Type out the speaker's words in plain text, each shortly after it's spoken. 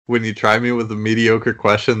When you try me with a mediocre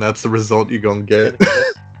question, that's the result you gonna get.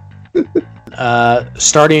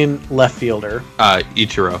 Starting left fielder.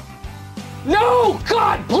 Ichiro. No!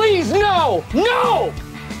 God, please, no! No!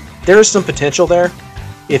 There is some potential there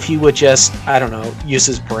if he would just, I don't know, use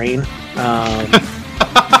his brain.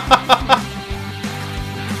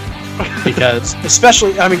 Because,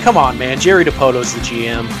 especially, I mean, come on, man. Jerry DiPoto's the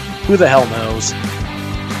GM. Who the hell knows?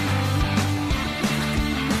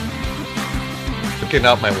 Looking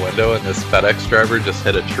out my window and this FedEx driver just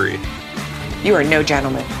hit a tree. You are no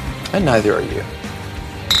gentleman. And neither are you.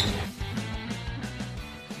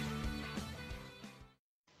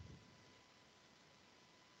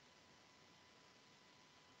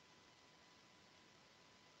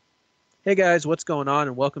 Hey guys, what's going on?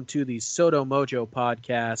 And welcome to the Soto Mojo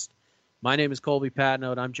podcast. My name is Colby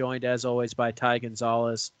Patnode. I'm joined as always by Ty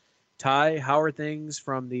Gonzalez. Ty, how are things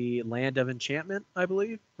from the land of enchantment, I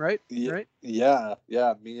believe, right? Right? Yeah.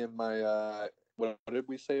 Me and my, what did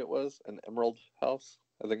we say it was? An emerald house?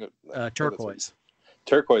 I think turquoise.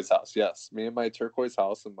 Turquoise house, yes. Me and my turquoise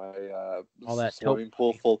house and my all that swimming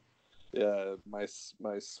pool full. Yeah, my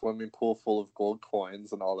swimming pool full of gold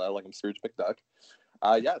coins and all that, like I'm Scrooge McDuck.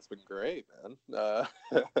 Yeah, it's been great, man.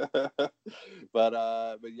 But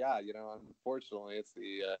yeah, unfortunately, it's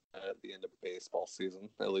the end of baseball season,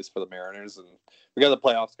 at least for the Mariners, and we got the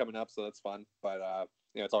playoffs coming up, so that's fun. But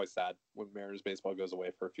it's always sad when Mariners baseball goes away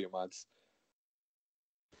for a few months.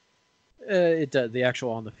 It does. The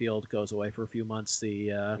actual on the field goes away for a few months.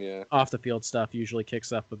 The off the field stuff usually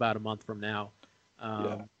kicks up about a month from now.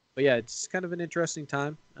 But yeah, it's kind of an interesting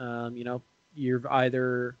time. You're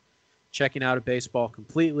either checking out of baseball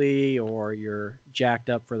completely or you're jacked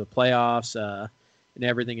up for the playoffs and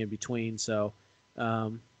everything in between. So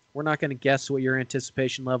we're not going to guess what your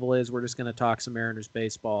anticipation level is. We're just going to talk some Mariners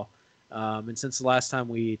baseball. And since the last time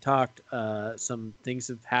we talked, some things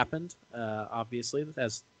have happened, obviously,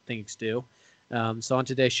 as things do. So on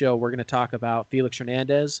today's show, we're going to talk about Felix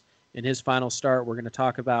Hernandez and his final start. We're going to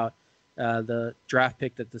talk about the draft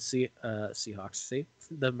pick that the Seahawks,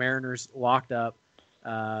 the Mariners locked up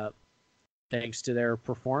thanks to their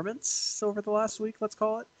performance over the last week, let's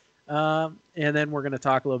call it. And then we're going to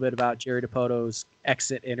talk a little bit about Jerry DiPoto's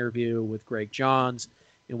exit interview with Greg Johns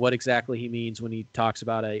and what exactly he means when he talks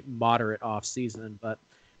about a moderate offseason. But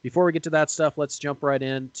before we get to that stuff, let's jump right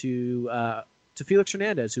into to Felix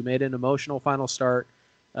Hernandez, who made an emotional final start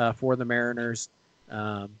for the Mariners.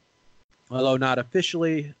 Although not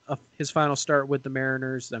officially his final start with the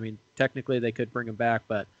Mariners. I mean, technically they could bring him back,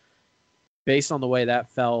 but based on the way that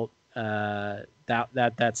felt,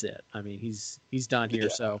 that's it. I mean, he's done here. Yeah.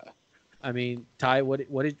 So, I mean, Ty, what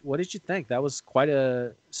did you think? That was quite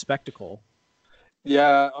a spectacle.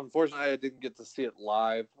 Yeah, unfortunately, I didn't get to see it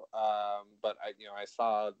live, but I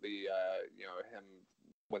saw the him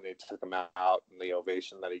when they took him out and the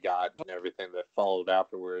ovation that he got and everything that followed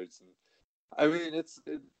afterwards. And I mean, it's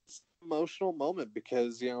an emotional moment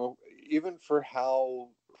because even for how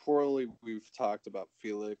poorly we've talked about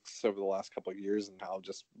Felix over the last couple of years and how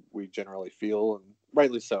just we generally feel, and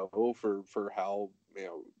rightly so, for how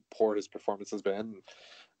poor his performance has been,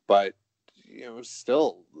 but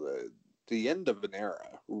still the end of an era,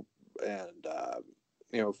 and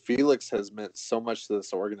Felix has meant so much to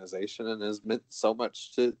this organization and has meant so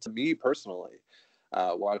much to me personally,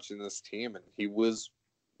 watching this team, and he was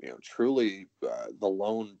truly the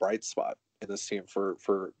lone bright spot in this team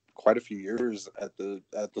for quite a few years at the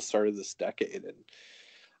start of this decade.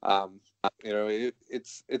 And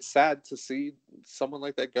it's sad to see someone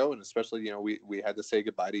like that go, and especially we had to say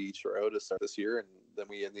goodbye to Ichiro to start this year, and then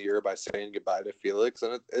we end the year by saying goodbye to Felix,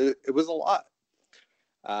 and it was a lot.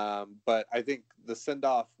 But I think the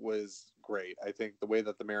send-off was great. I think the way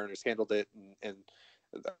that the Mariners handled it, and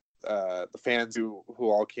the fans who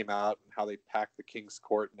all came out and how they packed the King's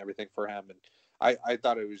Court and everything for him, and I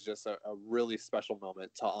thought it was just a really special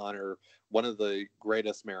moment to honor one of the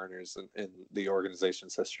greatest Mariners in the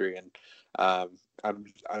organization's history. And I'm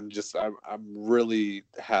really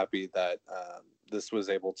happy that this was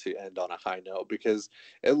able to end on a high note, because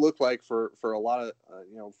it looked like for a lot of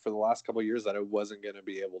for the last couple of years that it wasn't going to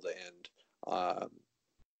be able to end,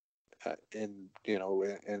 and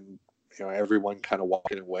everyone kind of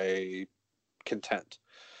walking away content.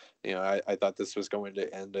 I thought this was going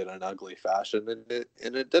to end in an ugly fashion, and it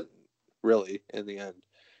didn't really in the end,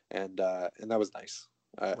 and that was nice.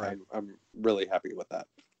 Right. I'm really happy with that.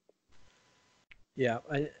 Yeah,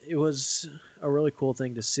 it was a really cool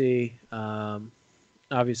thing to see.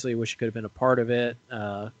 Obviously, wish you could have been a part of it.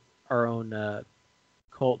 Our own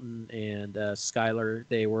Colton and Skylar,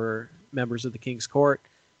 they were members of the King's Court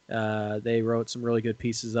They wrote some really good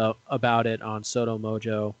pieces about it on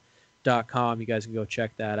sotomojo.com. You guys can go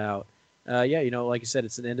check that out. Yeah, like you said,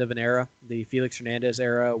 it's an end of an era. The Felix Hernandez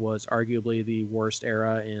era was arguably the worst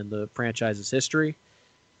era in the franchise's history,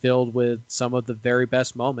 filled with some of the very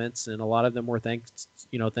best moments, and a lot of them were thanks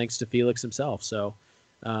to Felix himself. So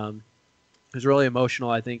it was really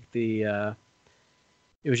emotional. I think it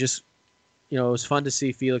was just, it was fun to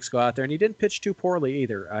see Felix go out there, and he didn't pitch too poorly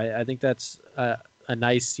either. I think that's a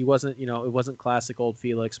nice. He wasn't, it wasn't classic old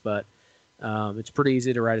Felix, but it's pretty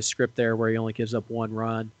easy to write a script there where he only gives up one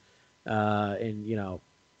run. And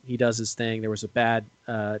he does his thing. There was a bad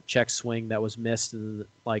check swing that was missed, and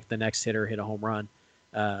the next hitter hit a home run.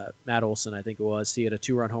 Matt Olson, I think it was. He had a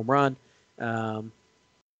 2-run home run.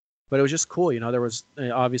 But it was just cool. There was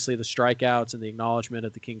obviously the strikeouts and the acknowledgement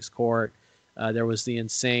at the King's Court. There was the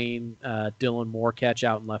insane Dylan Moore catch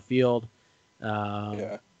out in left field.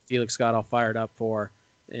 Felix got all fired up for.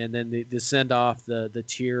 And then the send off, the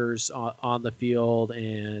tears on the field,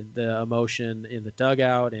 and the emotion in the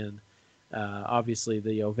dugout, and obviously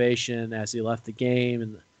the ovation as he left the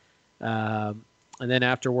game, and then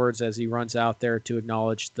afterwards as he runs out there to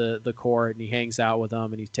acknowledge the court, and he hangs out with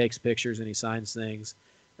them, and he takes pictures and he signs things.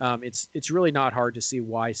 It's really not hard to see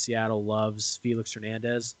why Seattle loves Felix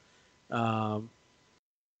Hernandez.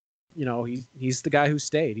 He's the guy who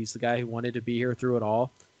stayed. He's the guy who wanted to be here through it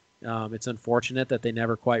all. It's unfortunate that they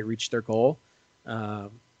never quite reached their goal.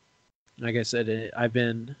 Like I said, I've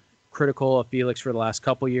been critical of Felix for the last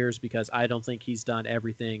couple years because I don't think he's done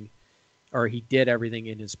everything, or he did everything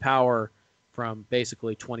in his power from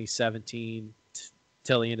basically 2017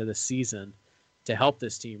 till the end of the season to help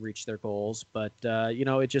this team reach their goals. But,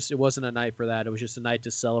 it wasn't a night for that. It was just a night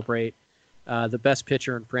to celebrate the best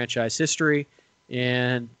pitcher in franchise history.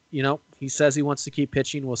 And, he says he wants to keep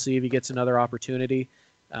pitching. We'll see if he gets another opportunity.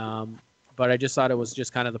 But I just thought it was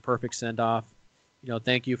just kind of the perfect send-off.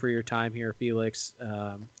 Thank you for your time here, Felix.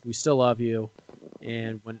 We still love you.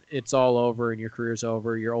 And when it's all over and your career's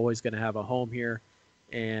over, you're always going to have a home here.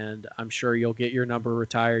 And I'm sure you'll get your number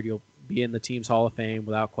retired. You'll be in the team's Hall of Fame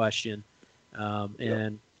without question.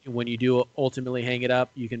 And when you do ultimately hang it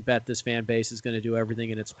up, you can bet this fan base is going to do everything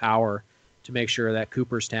in its power to make sure that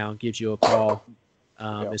Cooperstown gives you a call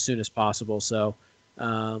as soon as possible. So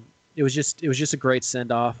it was just a great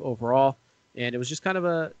send-off overall. And it was just kind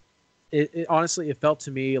of it honestly, it felt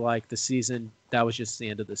to me like the season, that was just the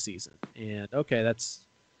end of the season. And okay, that's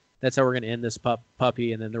how we're going to end this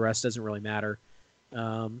puppy, and then the rest doesn't really matter.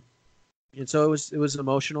 And so it was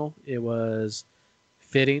emotional. It was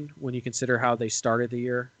fitting when you consider how they started the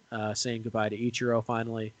year, saying goodbye to Ichiro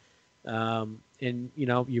finally. And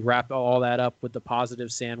you wrap all that up with the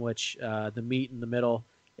positive sandwich, the meat in the middle,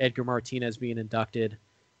 Edgar Martinez being inducted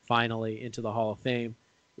finally into the Hall of Fame.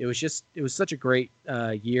 It was such a great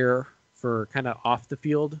year for kind of off the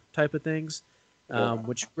field type of things,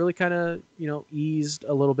 which really kind of, eased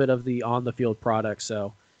a little bit of the on the field product.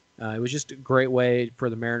 So it was just a great way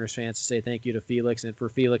for the Mariners fans to say thank you to Felix, and for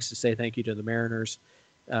Felix to say thank you to the Mariners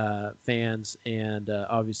fans, and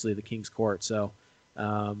obviously the King's Court. So,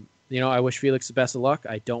 I wish Felix the best of luck.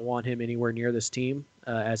 I don't want him anywhere near this team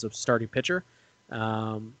as a starting pitcher.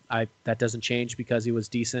 That doesn't change because he was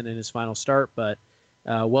decent in his final start, but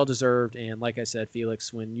well-deserved. And like I said,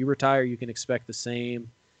 Felix, when you retire, you can expect the same,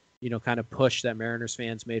 kind of push that Mariners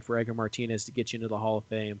fans made for Edgar Martinez to get you into the Hall of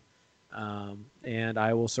Fame. And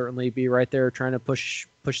I will certainly be right there trying to push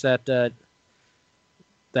that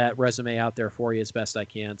resume out there for you as best I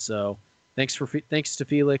can. So thanks to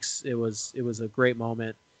Felix. It was a great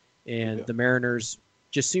moment, and the Mariners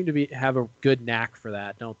just seem to have a good knack for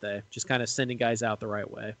that, don't they? Just kind of sending guys out the right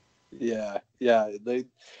way. Yeah.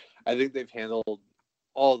 I think they've handled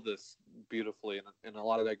all of this beautifully, and a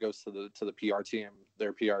lot of that goes to the PR team.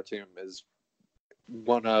 Their PR team is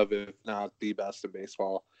one of, if not the best in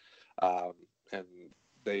baseball, and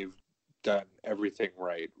they've done everything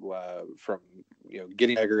right, from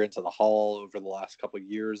getting Edgar into the Hall over the last couple of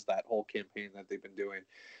years, that whole campaign that they've been doing,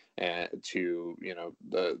 and to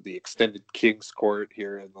the extended King's Court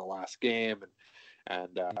here in the last game,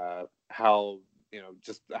 and how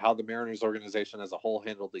just how the Mariners organization as a whole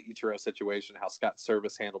handled the Ichiro situation, how Scott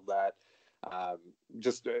Service handled that.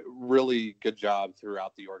 Just a really good job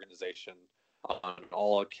throughout the organization on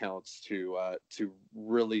all accounts to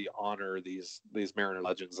really honor these Mariner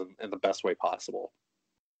legends in the best way possible.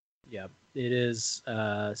 Yeah, it is,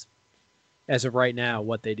 as of right now,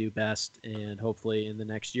 what they do best, and hopefully in the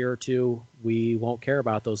next year or two, we won't care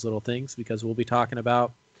about those little things because we'll be talking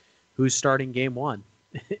about who's starting game one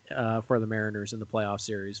for the Mariners in the playoff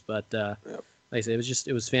series. But like I say,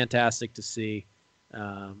 it was fantastic to see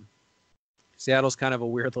Seattle's kind of a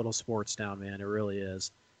weird little sports town, man. It really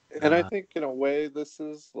is. And I think in a way this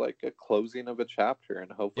is like a closing of a chapter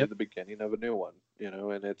and hopefully Yep. the beginning of a new one,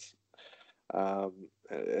 and it's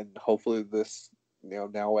and hopefully this,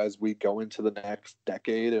 now as we go into the next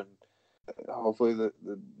decade, and hopefully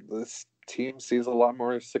this team sees a lot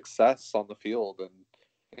more success on the field.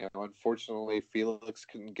 And unfortunately Felix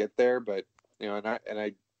couldn't get there, but and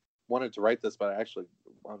I wanted to write this, but I actually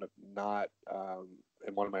wound up not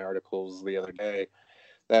in one of my articles the other day,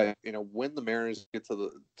 that when the Mariners get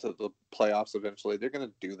to the playoffs eventually, they're going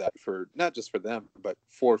to do that for not just for them, but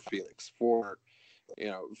for Felix, for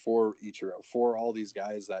Ichiro, for all these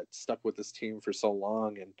guys that stuck with this team for so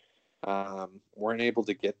long and weren't able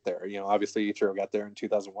to get there. Obviously Ichiro got there in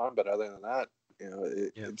 2001, but other than that,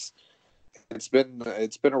 it's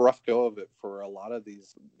been a rough go of it for a lot of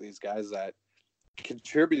these guys that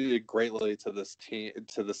contributed greatly to this team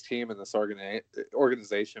and this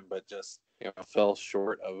organization, but just fell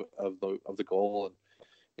short of the goal.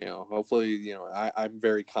 And hopefully I'm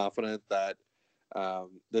very confident that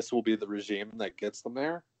this will be the regime that gets them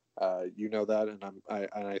there. That,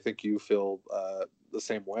 and I think you feel the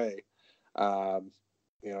same way.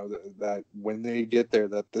 That when they get there,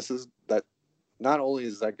 that not only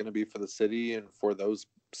is that going to be for the city and for those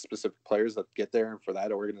specific players that get there and for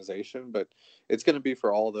that organization, but it's going to be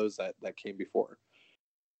for all those that came before.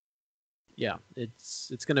 Yeah, it's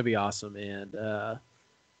going to be awesome. And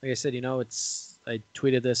like I said, I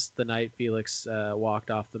tweeted this the night Felix walked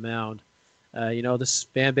off the mound. This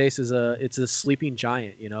fan base it's a sleeping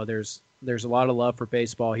giant. There's a lot of love for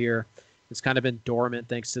baseball here. It's kind of been dormant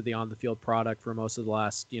thanks to the on the field product for most of the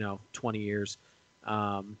last 20 years.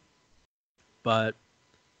 But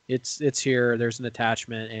it's here. There's an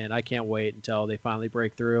attachment, and I can't wait until they finally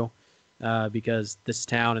break through, because this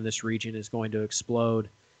town and this region is going to explode.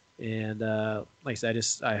 And like I said,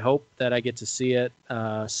 I hope that I get to see it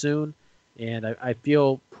soon, and I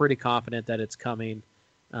feel pretty confident that it's coming,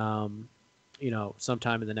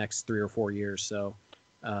 sometime in the next 3 or 4 years. So,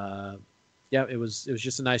 it was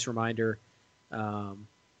just a nice reminder of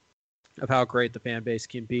how great the fan base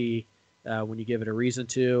can be when you give it a reason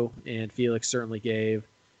to. And Felix certainly gave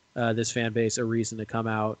this fan base a reason to come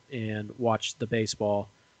out and watch the baseball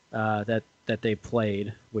that they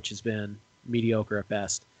played, which has been mediocre at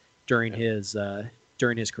best during his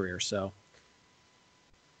career. So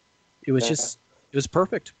it was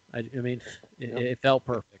perfect. I mean, it felt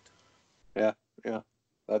perfect. Yeah.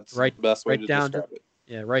 That's the best way to describe it.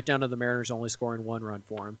 Yeah, right down to the Mariners only scoring 1 run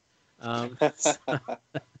for him.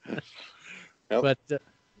 Yep.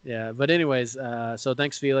 But anyways, so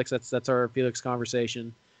thanks, Felix. That's our Felix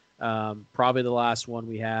conversation. Probably the last one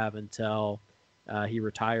we have until he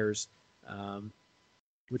retires,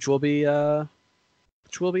 which will be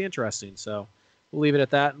interesting. So we'll leave it at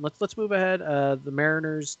that. And let's move ahead. The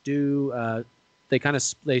Mariners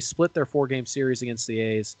they split their 4-game series against the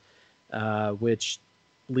A's, which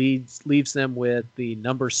leaves them with the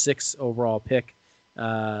number 6 overall pick.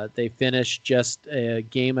 They finished just a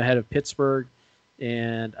game ahead of Pittsburgh,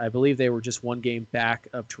 and I believe they were just 1 game back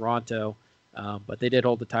of Toronto, but they did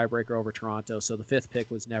hold the tiebreaker over Toronto, so the 5th pick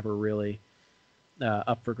was never really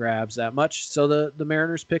up for grabs that much. So the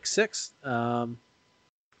Mariners pick 6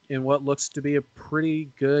 in what looks to be a pretty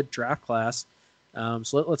good draft class.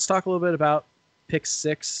 So let's talk a little bit about pick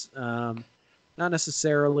 6. Not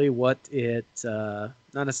necessarily what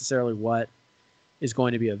is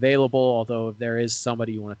going to be available, although if there is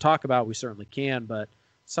somebody you want to talk about, we certainly can. But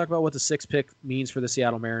let's talk about what the 6th pick means for the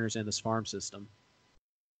Seattle Mariners and this farm system.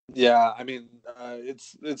 Yeah, I mean,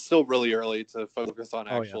 it's still really early to focus on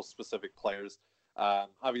actual specific players.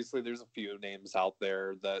 Obviously, there's a few names out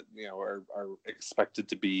there that are expected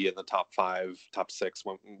to be in the top 5, top 6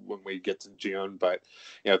 when we get to June. But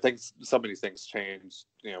so many things change.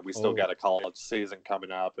 We still got a college season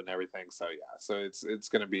coming up and everything. So so it's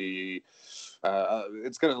going to be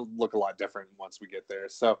it's going to look a lot different once we get there.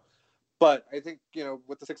 So, but I think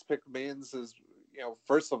what the 6th pick means is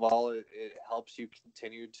first of all, it helps you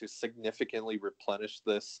continue to significantly replenish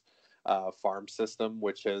this farm system,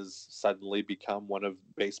 which has suddenly become one of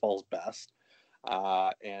baseball's best,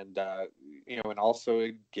 and also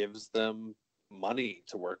it gives them money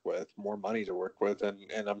to work with, more money to work with,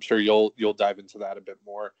 and I'm sure you'll dive into that a bit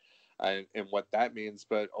more, and what that means.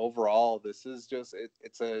 But overall, this is just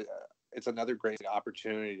it's another great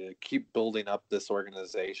opportunity to keep building up this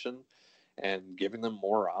organization and giving them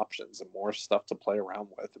more options and more stuff to play around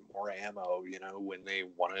with and more ammo, when they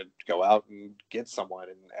want to go out and get someone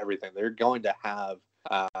and everything. They're going to have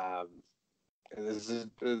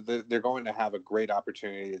they're going to have a great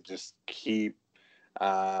opportunity to just keep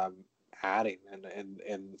adding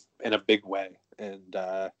in a big way, and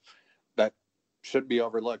that should be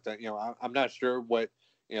overlooked. I'm not sure what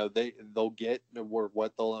they'll get or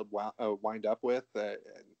what they'll wind up with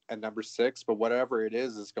at number 6, but whatever it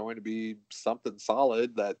is going to be something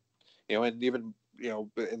solid that and even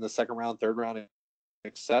in the second round, third round,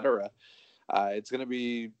 etc. It's going to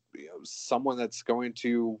be someone that's going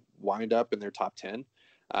to wind up in their top 10.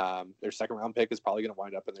 Their second round pick is probably going to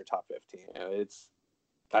wind up in their top 15.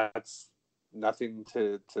 That's nothing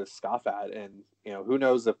to scoff at, and who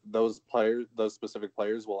knows if those specific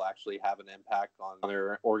players will actually have an impact on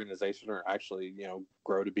their organization or actually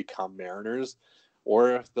grow to become Mariners,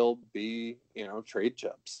 or if they'll be trade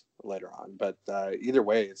chips later on. But either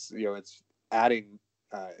way, it's adding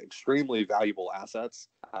extremely valuable assets,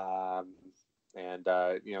 and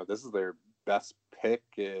this is their best pick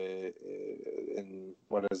in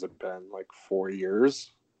what has it been, like 4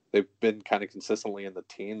 years? They've been kind of consistently in the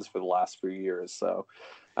teens for the last few years. So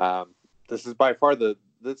this is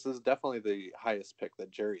definitely the highest pick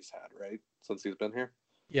that Jerry's had, right? Since he's been here.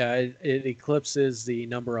 Yeah, it eclipses the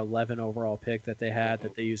number 11 overall pick that they had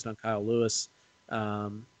that they used on Kyle Lewis,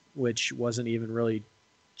 which wasn't even really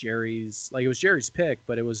Jerry's. Like, it was Jerry's pick,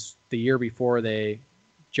 but it was the year before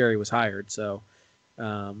Jerry was hired. So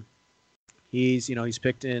he's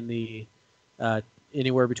picked in the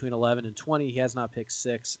anywhere between 11 and 20. He has not picked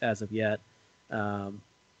 6 as of yet. And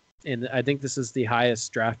I think this is the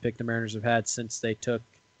highest draft pick the Mariners have had since they took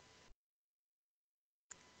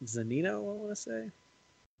Zunino, I want to say.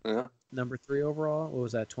 Yeah. Number 3 overall. What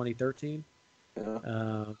was that, 2013?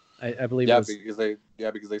 Yeah. I believe it was. Because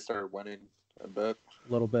they started winning a bit.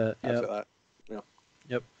 A little bit, yeah. After that. Yeah.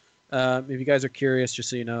 Yep. If you guys are curious, just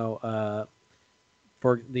so you know,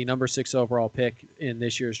 for the number 6 overall pick in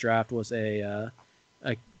this year's draft was a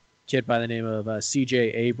kid by the name of C.J.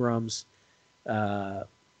 Abrams.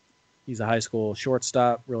 He's a high school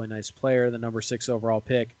shortstop, really nice player. The number 6 overall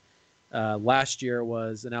pick last year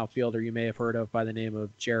was an outfielder you may have heard of by the name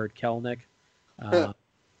of Jared Kelenic.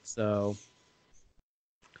 So,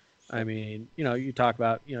 I mean, you talk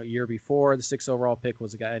about, year before the 6th overall pick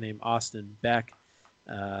was a guy named Austin Beck.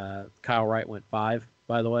 Kyle Wright went 5,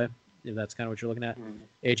 by the way, if that's kind of what you're looking at.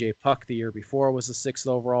 AJ Puck the year before was the 6th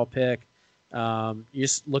overall pick. You're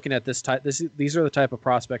just looking at these are the type of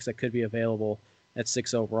prospects that could be available at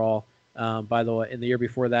 6 overall. By the way, in the year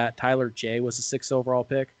before that, Tyler J was the 6th overall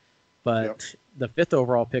pick, but the 5th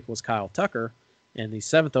overall pick was Kyle Tucker, and the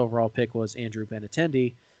 7th overall pick was Andrew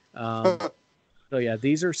Benintendi. So yeah,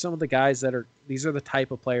 these are some of the guys these are the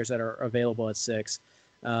type of players that are available at 6.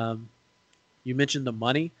 You mentioned the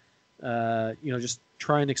money. Just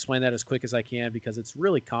try and explain that as quick as I can, because it's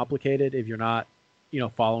really complicated if you're not,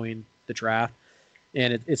 following the draft,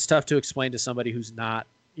 and it's tough to explain to somebody who's not,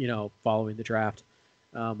 following the draft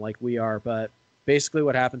like we are. But basically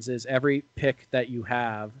what happens is every pick that you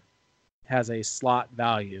have has a slot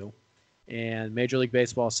value, and Major League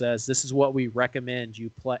Baseball says this is what we recommend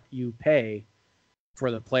you pay for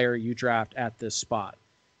the player you draft at this spot.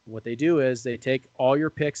 And what they do is they take all your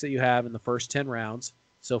picks that you have in the first 10 rounds.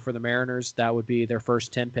 So for the Mariners, that would be their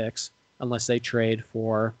first 10 picks, unless they trade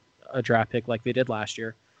for a draft pick like they did last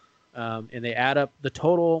year. And they add up the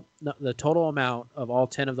total amount of all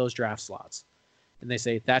 10 of those draft slots, and they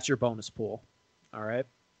say that's your bonus pool. All right.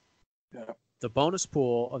 Yeah. The bonus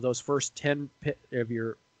pool of those first 10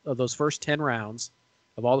 rounds,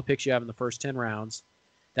 of all the picks you have in the first 10 rounds,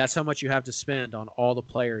 that's how much you have to spend on all the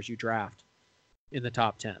players you draft in the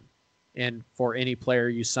top 10. And for any player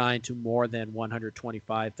you sign to more than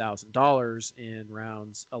 $125,000 in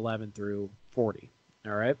rounds 11 through 40.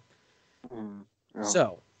 All right. Yeah.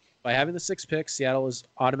 So by having the 6 picks, Seattle is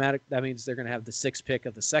automatic. That means they're going to have the 6th pick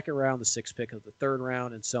of the second round, the 6th pick of the third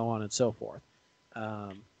round, and so on and so forth.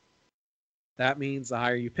 That means the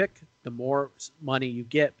higher you pick, the more money you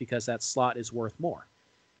get, because that slot is worth more.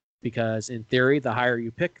 Because in theory, the higher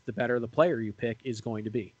you pick, the better the player you pick is going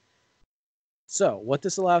to be. So what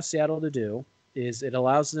this allows Seattle to do is it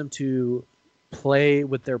allows them to play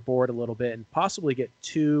with their board a little bit and possibly get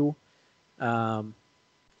two or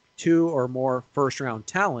more first-round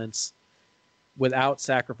talents without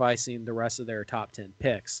sacrificing the rest of their top 10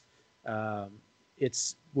 picks.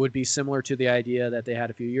 It would be similar to the idea that they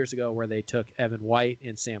had a few years ago where they took Evan White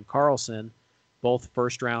and Sam Carlson, both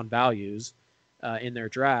first-round values, in their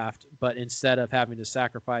draft, but instead of having to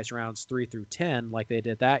sacrifice rounds 3 through 10 like they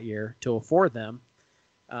did that year to afford them,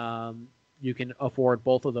 you can afford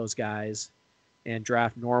both of those guys and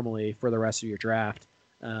draft normally for the rest of your draft.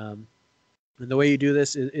 And the way you do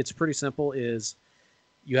this, it's pretty simple, is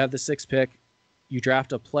you have the 6th pick, you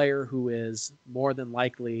draft a player who is more than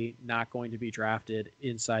likely not going to be drafted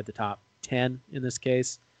inside the top 10 in this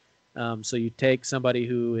case. So you take somebody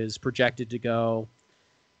who is projected to go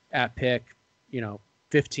at pick,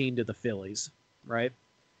 15 to the Phillies, right?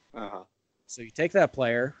 Uh-huh. So you take that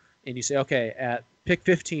player and you say, okay, at pick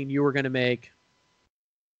 15, you were going to make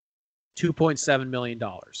 $2.7 million.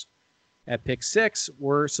 At pick 6,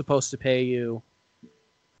 we're supposed to pay you,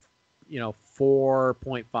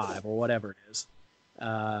 4.5 or whatever it is.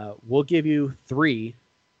 We'll give you $3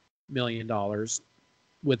 million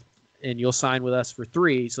and you'll sign with us for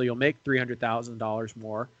 3, so you'll make $300,000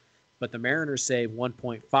 more. But the Mariners save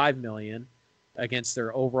 $1.5 million against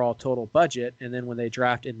their overall total budget, and then when they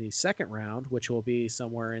draft in the second round, which will be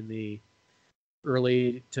somewhere in the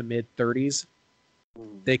early to mid 30s,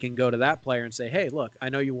 they can go to that player and say, hey, look, I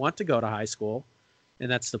know you want to go to high school, and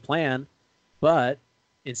that's the plan, but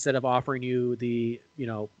instead of offering you the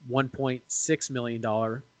 $1.6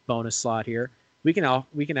 million bonus slot here, we can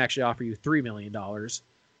actually offer you $3 million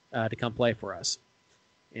to come play for us.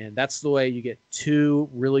 And that's the way you get 2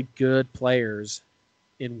 really good players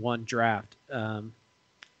in one draft.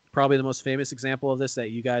 Probably the most famous example of this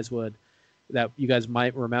that you guys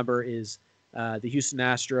might remember is the Houston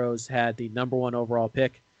Astros had the number 1 overall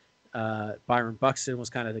pick. Byron Buxton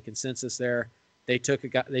was kind of the consensus there. They took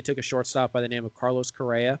a shortstop by the name of Carlos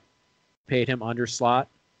Correa, paid him under slot,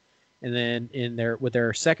 and then with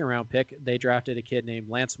their second round pick, they drafted a kid named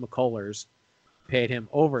Lance McCullers, paid him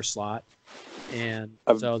over slot, and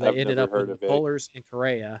so they ended up with McCullers and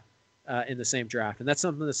Correa in the same draft. And that's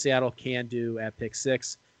something that Seattle can do at pick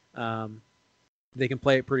 6. They can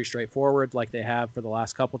play it pretty straightforward like they have for the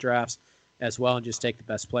last couple drafts as well, and just take the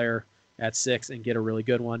best player at 6 and get a really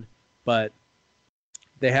good one. But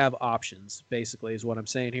they have options, basically, is what I'm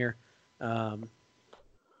saying here. And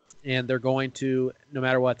they're going to, no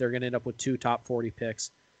matter what, they're going to end up with 2 top 40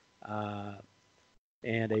 picks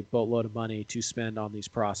and a boatload of money to spend on these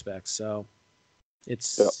prospects. So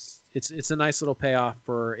it's a nice little payoff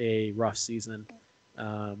for a rough season.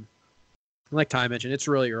 Like Ty mentioned, it's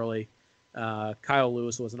really early. Kyle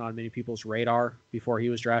Lewis wasn't on many people's radar before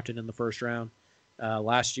he was drafted in the first round.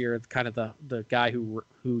 Last year, kind of the guy who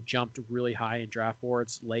jumped really high in draft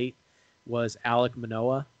boards late was Alek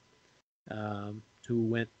Manoah, who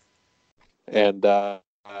went and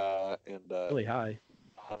really high.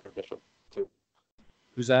 Hunter Bishop too.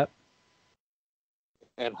 Who's that?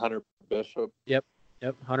 And Hunter Bishop. Yep.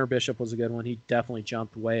 Hunter Bishop was a good one. He definitely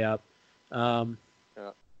jumped way up.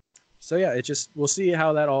 So yeah, we'll see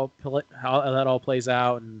how that all plays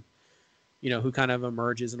out, and who kind of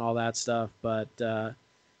emerges and all that stuff. But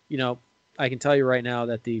I can tell you right now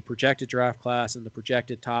that the projected draft class and the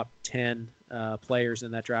projected top 10 players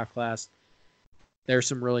in that draft class, there's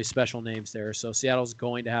some really special names there. So Seattle's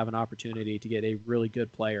going to have an opportunity to get a really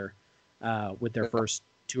good player with their first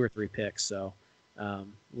 2 or 3 picks. So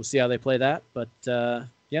we'll see how they play that. But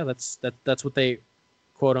that's what they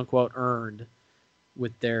quote unquote earned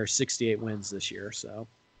with their 68 wins this year. So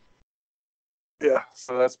yeah,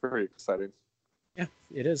 so that's pretty exciting. Yeah,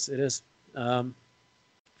 it is. So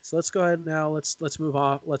let's go ahead now. Let's move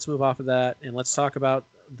off. Let's move off of that, and let's talk about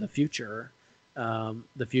the future.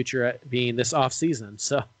 The future being this off season.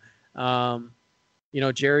 So,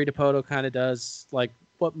 Jerry Dipoto kind of does like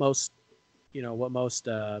what most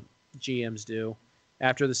GMs do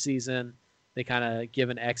after the season. They kind of give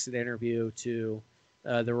an exit interview to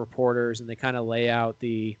the reporters, and they kind of lay out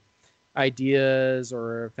the ideas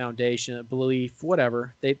or foundation, belief,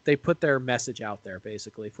 whatever. They put their message out there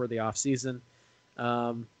basically for the off season.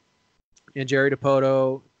 And Jerry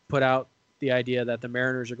Dipoto put out the idea that the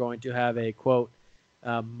Mariners are going to have a quote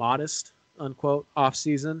modest unquote off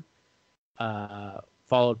season,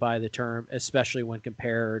 followed by the term especially when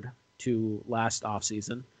compared to last off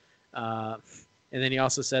season. And then he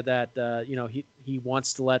also said that he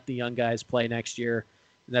wants to let the young guys play next year,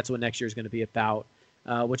 and that's what next year is going to be about.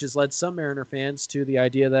 Which has led some Mariner fans to the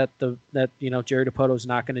idea that Jerry Dipoto is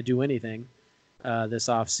not going to do anything this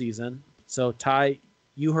off season. So Ty,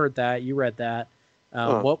 you heard that, you read that.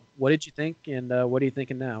 What did you think, and what are you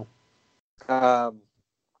thinking now? Well,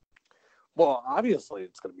 obviously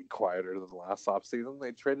it's going to be quieter than the last off season.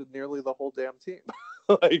 They traded nearly the whole damn team.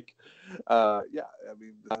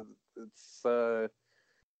 It's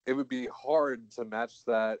it would be hard to match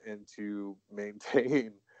that and to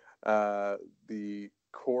maintain the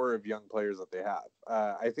core of young players that they have.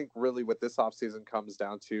 I think really what this offseason comes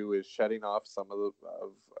down to is shedding off some of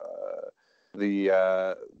the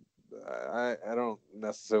I don't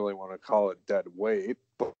necessarily want to call it dead weight,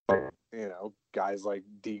 but guys like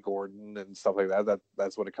D Gordon and stuff like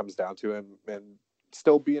that's what it comes down to, and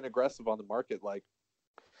still being aggressive on the market,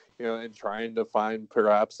 and trying to find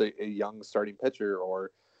perhaps a young starting pitcher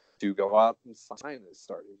or to go out and sign a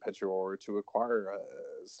starting pitcher or to acquire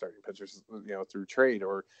starting pitchers, through trade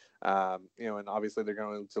or, and obviously they're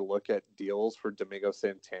going to look at deals for Domingo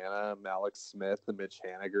Santana, Alex Smith, and Mitch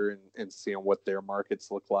Haniger and seeing what their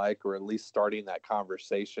markets look like, or at least starting that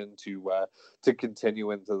conversation to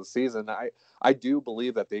continue into the season. I do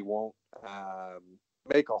believe that they won't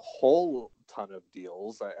make a whole ton of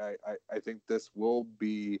deals. I think this will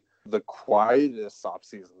be the quietest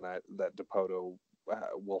offseason that Dipoto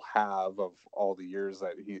will have of all the years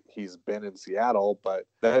that he's been in Seattle, but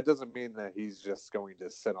that doesn't mean that he's just going to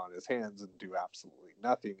sit on his hands and do absolutely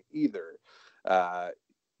nothing either.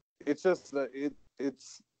 It's just that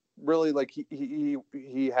it's really like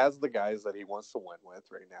he has the guys that he wants to win with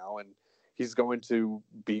right now, and he's going to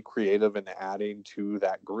be creative in adding to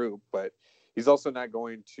that group, but he's also not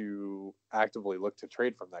going to actively look to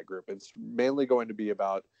trade from that group. It's mainly going to be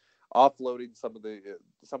about offloading some of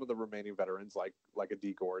the remaining veterans, like a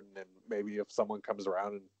D Gordon, and maybe if someone comes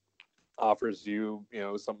around and offers you,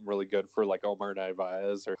 something really good for like Omar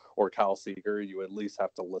Narvaez or Kyle Seager, you at least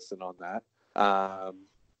have to listen on that.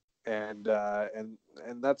 And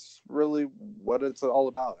that's really what it's all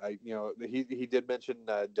about. He did mention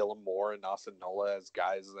Dylan Moore and Austin Nola as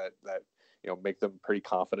guys that make them pretty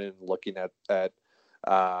confident in looking at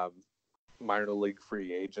minor league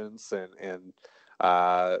free agents and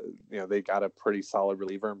they got a pretty solid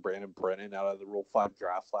reliever in Brandon Brennan out of the Rule 5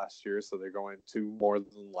 draft last year, so they're going to more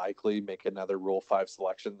than likely make another Rule 5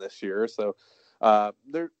 selection this year. So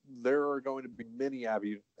there are going to be many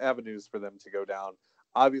avenues for them to go down.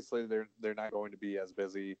 Obviously, they're not going to be as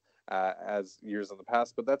busy as years in the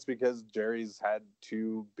past, but that's because Jerry's had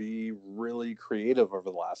to be really creative over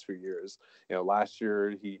the last few years. Last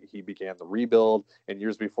year he began the rebuild, and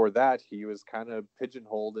years before that he was kind of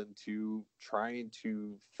pigeonholed into trying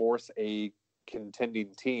to force a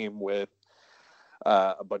contending team with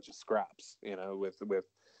a bunch of scraps, with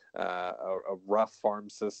a rough farm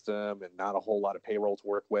system and not a whole lot of payroll to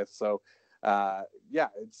work with. So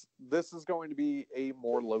this is going to be a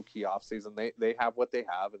more low key off season. They have what they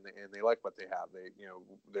have, and they like what they have.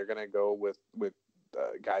 They're going to go with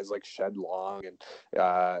guys like Shed Long and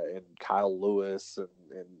Kyle Lewis and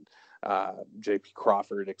JP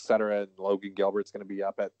Crawford, etc. And Logan Gilbert's going to be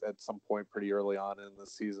up at some point pretty early on in the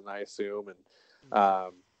season, I assume.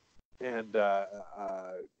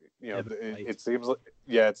 It seems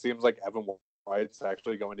like Evan White's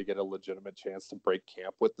actually going to get a legitimate chance to break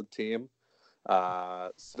camp with the team.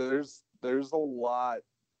 So there's a lot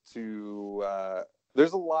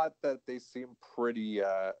that they seem pretty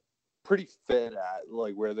fit at,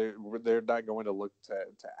 like where they're not going to look to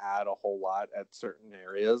add a whole lot at certain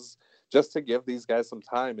areas just to give these guys some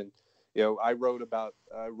time. And I wrote about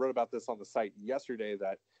this on the site yesterday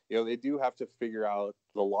that they do have to figure out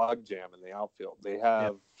the logjam in the outfield. They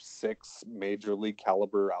have 6 major league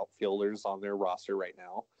caliber outfielders on their roster right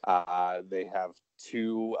now. They have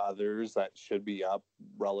 2 others that should be up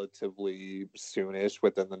relatively soonish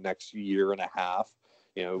within the next year and a half,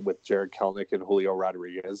 with Jared Kelenic and Julio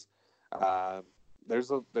Rodriguez. There's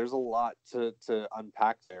a lot to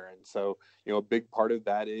unpack there. And so, a big part of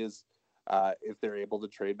that is if they're able to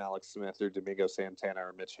trade Alex Smith or Domingo Santana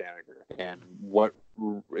or Mitch Haniger, and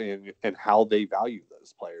how they value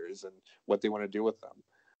those players and what they want to do with them.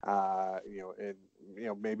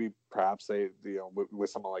 Maybe perhaps they,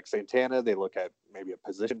 with someone like Santana, they look at maybe a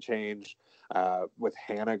position change. With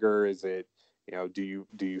Haniger, is it, do you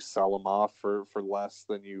sell him off for less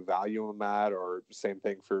than you value him at, or same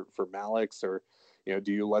thing for Malix, or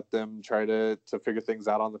do you let them try to figure things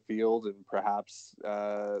out on the field and perhaps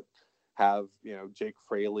have Jake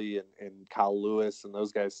Fraley and Kyle Lewis and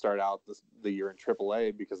those guys start out the year in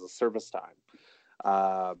AAA because of service time.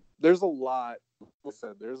 There's a lot.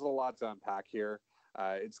 Listen, there's a lot to unpack here.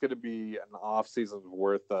 It's going to be an off season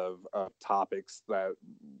worth of topics that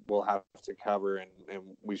we'll have to cover, and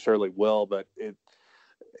we surely will. But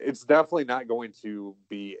it's definitely not going to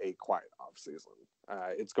be a quiet off season.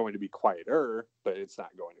 It's going to be quieter, but it's not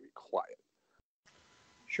going to be quiet.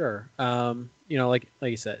 Sure. Like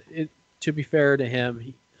you said, to be fair to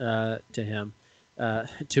him,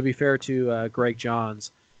 to be fair to Greg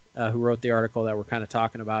Johns, who wrote the article that we're kind of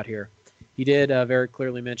talking about here, he did very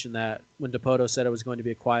clearly mention that when Dipoto said it was going to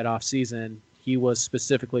be a quiet off season, he was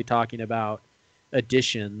specifically talking about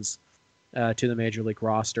additions to the major league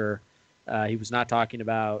roster. He was not talking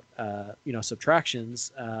about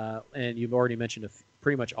subtractions, and you've already mentioned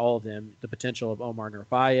pretty much all of them. The potential of Omar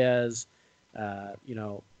Narvaez,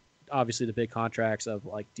 obviously the big contracts of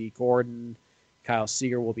like D Gordon, Kyle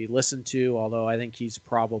Seager will be listened to, although I think he's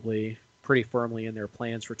probably pretty firmly in their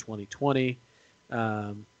plans for 2020.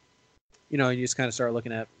 you just kind of start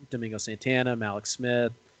looking at Domingo Santana, Malik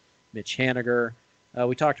Smith, Mitch Haniger.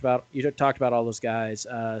 You talked about all those guys.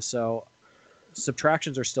 So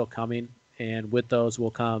subtractions are still coming, and with those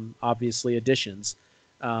will come obviously additions.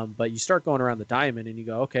 But you start going around the diamond and you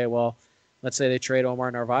go, okay, well, let's say they trade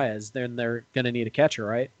Omar Narvaez, then they're going to need a catcher,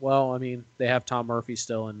 right? Well, I mean, they have Tom Murphy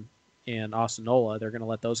still and Austin Nola. They're going to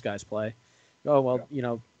let those guys play. Oh, well,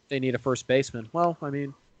 they need a first baseman. Well, I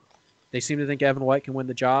mean, they seem to think Evan White can win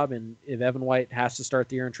the job, and if Evan White has to start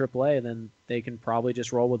the year in AAA, then they can probably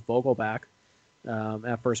just roll with Vogelbach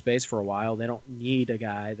at first base for a while. They don't need a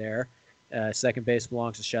guy there. Second base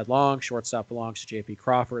belongs to Shed Long. Shortstop belongs to J.P.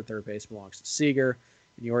 Crawford. Third base belongs to Seager.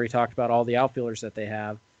 And you already talked about all the outfielders that they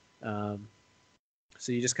have.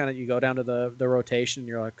 So you just you go down to the rotation. And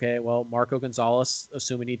you're like, okay, well, Marco Gonzalez,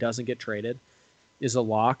 assuming he doesn't get traded, is a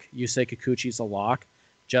lock. Yusei Kikuchi's a lock.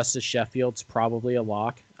 Justice Sheffield's probably a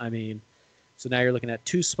lock. I mean, so now you're looking at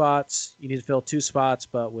 2 spots. You need to fill 2 spots,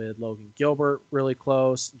 but with Logan Gilbert really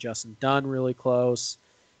close, Justin Dunn really close.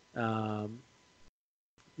 You're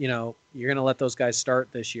going to let those guys start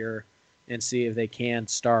this year and see if they can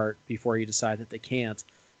start before you decide that they can't.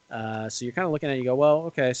 So you're kind of looking at it, you go, well,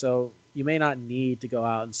 okay, so you may not need to go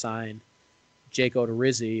out and sign Jake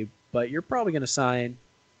Odorizzi, but you're probably going to sign,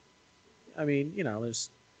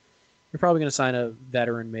 you're probably going to sign a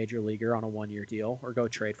veteran major leaguer on a 1-year deal or go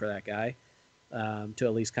trade for that guy to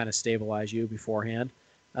at least kind of stabilize you beforehand.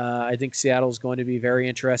 I think Seattle's going to be very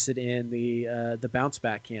interested in the bounce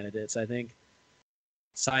back candidates. I think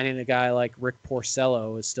signing a guy like Rick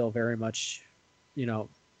Porcello is still very much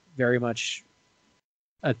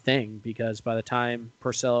a thing, because by the time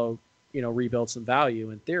Porcello, rebuilds some value,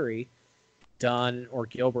 in theory, Dunn or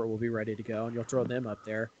Gilbert will be ready to go, and you'll throw them up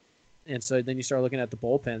there. And so then you start looking at the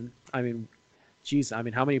bullpen. I mean,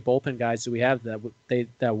 how many bullpen guys do we have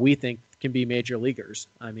that we think can be major leaguers?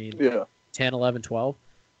 I mean, 10, 11, 12.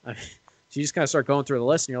 I mean, so you just kind of start going through the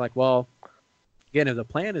list, and you're like, well, again, if the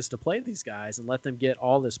plan is to play these guys and let them get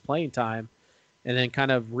all this playing time and then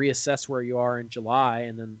kind of reassess where you are in July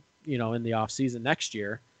and then, in the off season next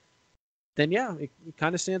year, then it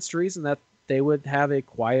kind of stands to reason that they would have a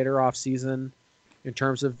quieter off season in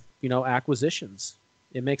terms of, acquisitions.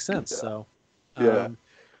 It makes sense. So, and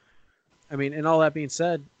all that being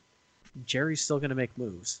said, Jerry's still going to make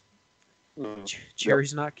moves.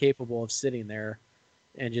 Jerry's not capable of sitting there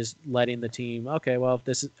and just letting the team, okay, well,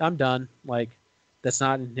 I'm done. Like, that's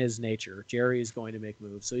not in his nature. Jerry is going to make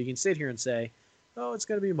moves. So you can sit here and say, oh, it's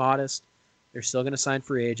going to be modest. They're still going to sign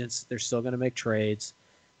free agents. They're still going to make trades.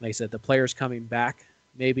 Like I said, the players coming back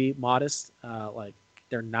may be modest.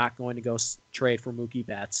 They're not going to go trade for Mookie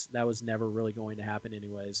Betts. That was never really going to happen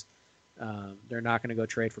anyways. They're not going to go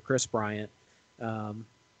trade for Chris Bryant. But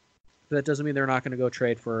that doesn't mean they're not going to go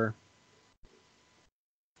trade for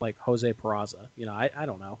like Jose Peraza. I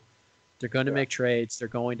don't know. They're going to make trades. They're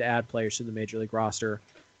going to add players to the Major League roster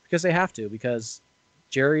because they have to, because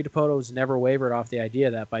Jerry Dipoto has never wavered off the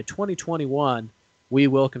idea that by 2021, we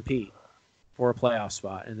will compete for a playoff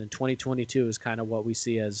spot. And then 2022 is kind of what we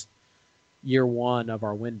see as year 1 of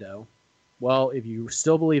our window. Well, if you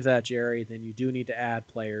still believe that, Jerry, then you do need to add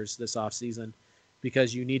players this offseason,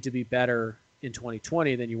 because you need to be better in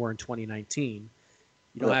 2020 than you were in 2019.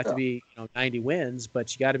 You don't have to be 90 wins,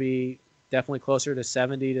 but you got to be definitely closer to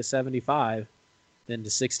 70 to 75 than to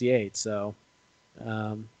 68. So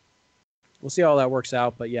we'll see how that works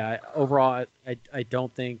out. But yeah, overall, I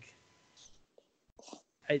don't think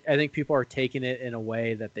I think people are taking it in a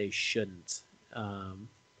way that they shouldn't.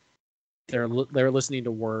 They're listening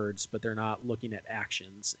to words, but they're not looking at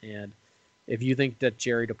actions. And if you think that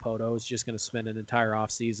Jerry Dipoto is just going to spend an entire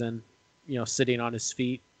offseason, sitting on his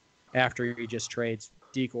feet after he just trades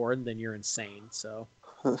D. Gordon, then you're insane. So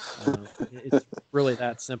it's really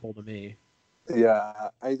that simple to me. Yeah,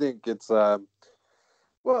 I think it's I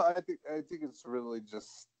think it's really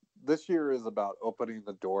just, this year is about opening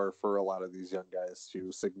the door for a lot of these young guys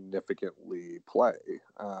to significantly play,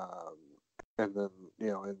 and then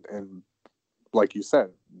and like you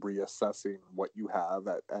said, reassessing what you have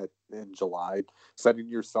in July, setting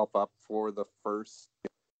yourself up for the first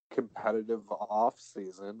competitive off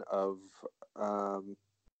season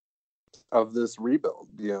of this rebuild.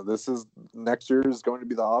 Next year is going to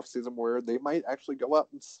be the off season where they might actually go out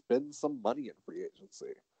and spend some money in free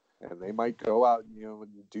agency, and they might go out and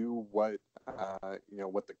do what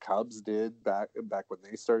what the Cubs did back when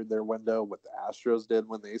they started their window, what the Astros did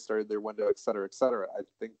when they started their window, et cetera, et cetera. I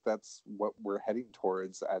think that's what we're heading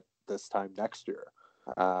towards at this time next year.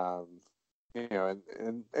 And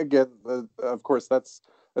again, of course, that's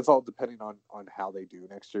all depending on how they do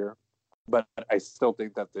next year. But I still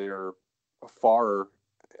think that they're far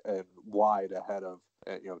and wide ahead of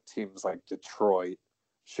teams like Detroit,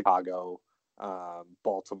 Chicago,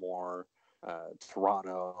 Baltimore,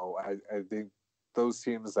 Toronto. I think those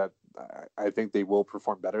teams that I think they will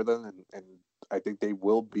perform better than, and I think they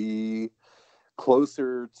will be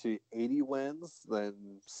closer to 80 wins than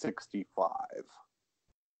 65.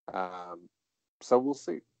 So we'll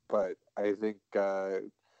see. But I think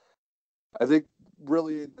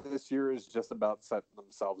really this year is just about setting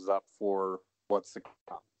themselves up for what's to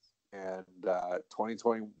come. And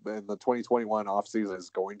 2020 and the 2021 offseason is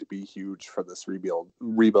going to be huge for this rebuild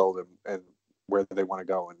and where they want to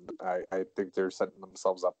go. And I think they're setting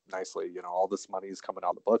themselves up nicely. All this money is coming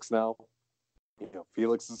out of the books now.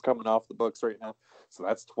 Felix is coming off the books right now. So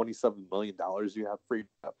that's $27 million you have freed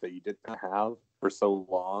up that you didn't have for so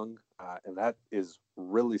long. And that is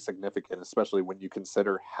really significant, especially when you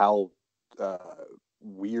consider how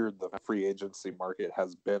weird the free agency market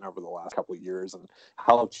has been over the last couple of years and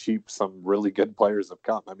how cheap some really good players have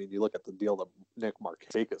come. I mean, you look at the deal that Nick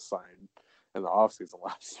Markakis signed in the offseason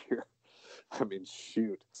last year. I mean,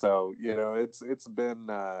 shoot. So, it's been,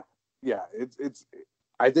 it's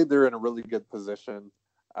I think they're in a really good position.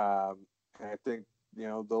 And I think,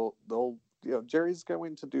 they'll Jerry's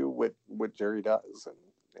going to do what Jerry does. And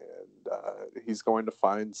he's going to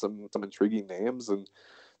find some intriguing names, and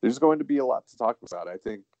there's going to be a lot to talk about. I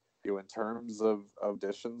think, in terms of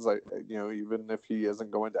additions, even if he isn't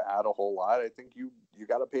going to add a whole lot, I think you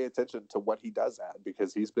got to pay attention to what he does add,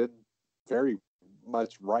 because he's been very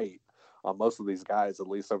much right on most of these guys, at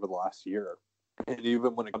least over the last year. And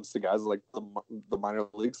even when it comes to guys like the minor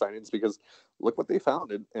league signings, because look what they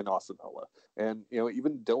found in Austin Nola. And,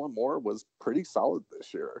 even Dylan Moore was pretty solid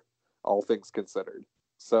this year, all things considered.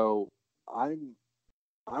 So I'm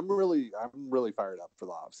really fired up for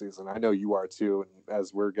the offseason. I know you are too. And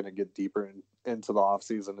as we're going to get deeper into the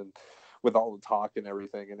offseason and with all the talk and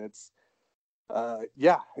everything, and it's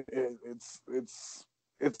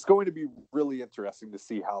going to be really interesting to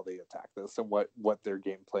see how they attack this and what their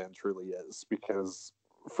game plan truly is. Because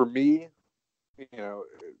for me,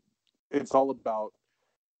 it's all about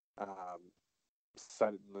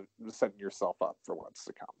setting yourself up for what's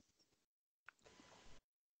to come.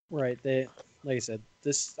 Right. Like I said,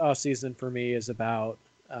 this offseason for me is about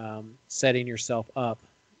setting yourself up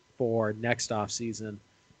for next offseason.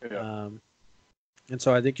 Yeah. And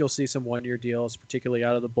so I think you'll see some one-year deals, particularly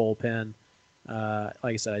out of the bullpen. Like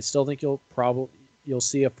I said, I still think you'll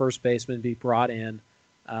see a first baseman be brought in.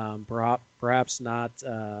 Perhaps not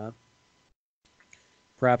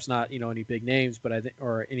any big names, but I think,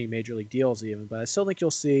 or any major league deals even. But I still think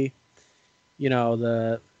you'll see,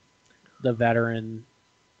 the veteran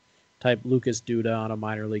type Lucas Duda on a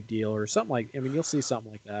minor league deal or something like. I mean, you'll see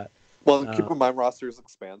something like that. Well, keep in mind rosters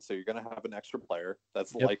expand, so you're going to have an extra player.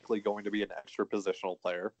 That's likely going to be an extra positional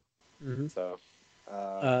player. Mm-hmm. So,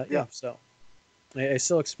 So I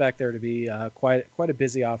still expect there to be quite a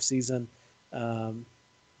busy off season. And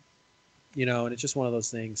it's just one of those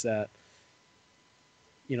things that,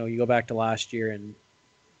 you go back to last year, and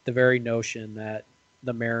the very notion that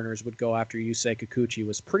the Mariners would go after Yusei Kikuchi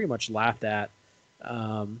was pretty much laughed at.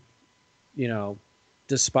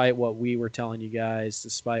 Despite what we were telling you guys,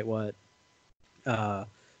 despite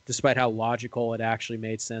how logical it actually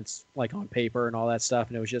made sense, like on paper and all that stuff.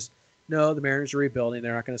 And it was just, no, the Mariners are rebuilding.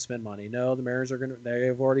 They're not going to spend money. No, the Mariners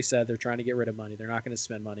they've already said they're trying to get rid of money. They're not going to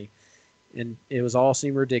spend money. And it was all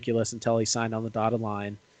seemed ridiculous until he signed on the dotted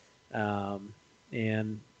line.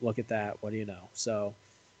 And look at that. What do you know? So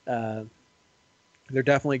they're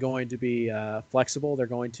definitely going to be flexible. They're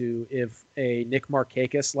going to, if a Nick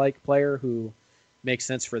Markakis-like player who makes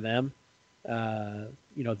sense for them,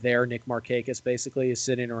 their Nick Markakis basically is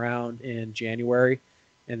sitting around in January,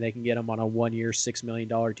 and they can get him on a 1-year, $6 million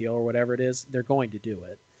deal or whatever it is, they're going to do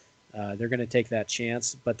it. They're going to take that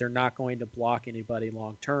chance, but they're not going to block anybody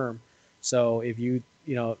long term. So if you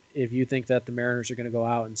think that the Mariners are going to go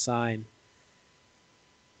out and sign,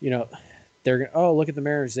 they're going to, oh, look at the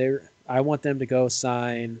Mariners. I want them to go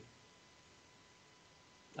sign.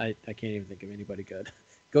 I can't even think of anybody good.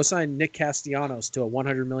 Go sign Nick Castellanos to a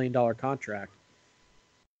 $100 million contract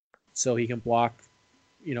so he can block,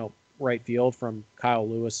 right field from Kyle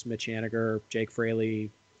Lewis, Mitch Haniger, Jake Fraley,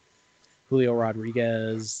 Julio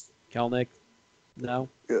Rodriguez, Kelnick. No?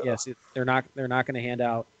 Yeah. Yes, they're not going to hand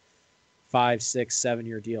out 5, 6,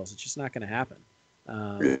 7-year deals. It's just not going to happen.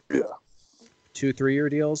 2-3-year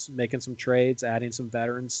deals, making some trades, adding some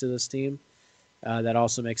veterans to this team. That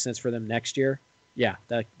also makes sense for them next year. Yeah,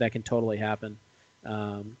 that can totally happen.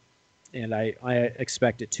 And I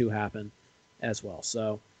expect it to happen as well.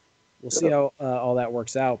 So we'll see how all that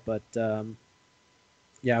works out. But I'm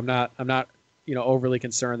not overly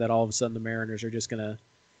concerned that all of a sudden the Mariners are just going to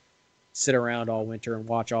sit around all winter and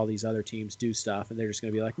watch all these other teams do stuff, and they're just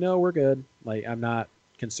going to be like, no, we're good. Like, I'm not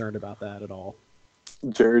concerned about that at all.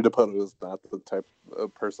 Jerry Dipoto is not the type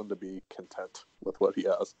of person to be content with what he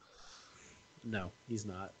has. No, he's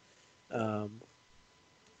not.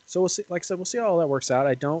 So we'll see. Like I said, we'll see how all that works out.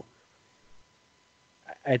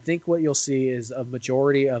 I think what you'll see is a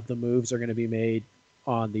majority of the moves are going to be made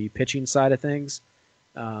on the pitching side of things.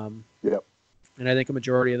 Yep. And I think a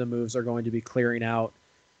majority of the moves are going to be clearing out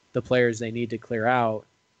the players they need to clear out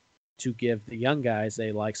to give the young guys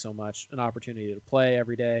they like so much an opportunity to play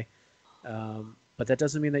every day. But that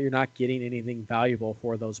doesn't mean that you're not getting anything valuable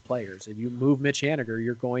for those players. If you move Mitch Haniger,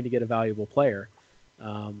 you're going to get a valuable player.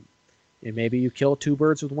 And maybe you kill two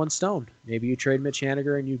birds with one stone. Maybe you trade Mitch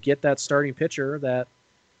Haniger and you get that starting pitcher that,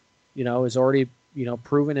 is already,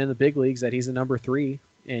 proven in the big leagues that he's a number 3.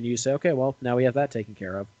 And you say, okay, well, now we have that taken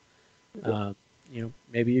care of.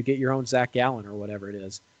 Maybe you get your own Zach Gallen or whatever it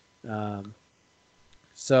is.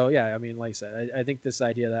 So, yeah, I mean, like I said, I think this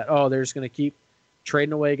idea that, they're just going to keep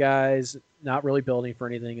trading away guys, not really building for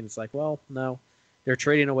anything. And it's like, well, no, they're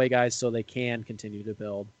trading away guys so they can continue to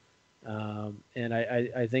build. And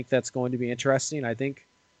I think that's going to be interesting. I think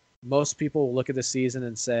most people will look at the season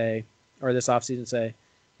and say, or this offseason and say,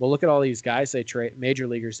 well, look at all these guys major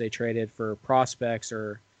leaguers they traded for prospects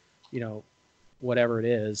or, whatever it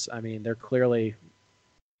is. I mean, they're clearly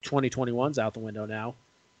 2021's out the window now.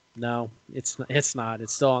 No, it's not.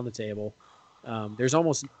 It's still on the table. There's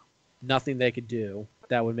almost nothing they could do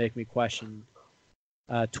that would make me question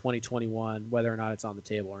 2021, whether or not it's on the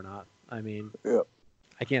table or not. I mean, yeah.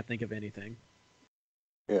 I can't think of anything.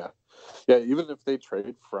 Yeah. Yeah, even if they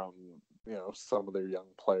trade from, some of their young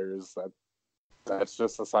players, that's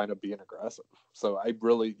just a sign of being aggressive. So I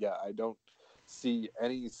don't see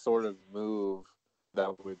any sort of move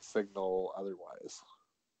that would signal otherwise.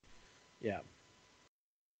 Yeah.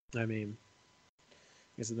 I mean,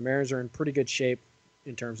 the Mariners are in pretty good shape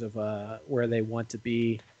in terms of where they want to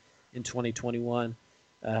be in 2021.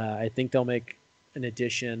 I think they'll make an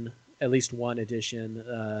addition, at least one addition,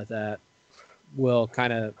 that will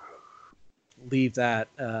kind of leave that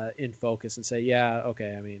in focus and say, yeah,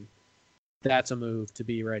 okay, I mean, that's a move to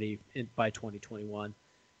be ready by 2021.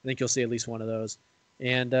 I think you'll see at least one of those.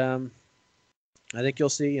 And I think you'll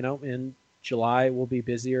see, in July we'll be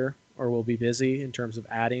busy in terms of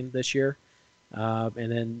adding this year.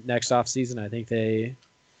 And then next off season, I think they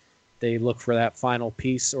look for that final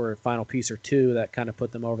piece or two that kind of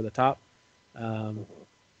put them over the top. And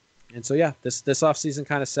so, yeah, this off season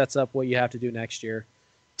kind of sets up what you have to do next year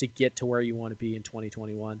to get to where you want to be in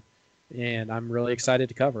 2021. And I'm really excited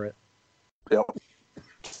to cover it. Yep.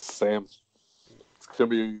 Sam. It's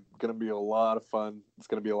gonna be a lot of fun. It's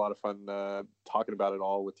gonna be a lot of fun talking about it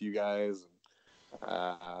all with you guys.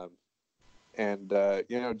 And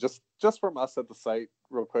just from us at the site,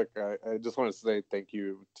 real quick, I just want to say thank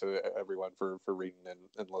you to everyone for reading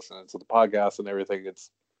and listening to the podcast and everything. It's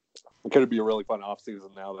going to be a really fun off season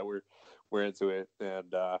now that we're into it,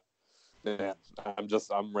 and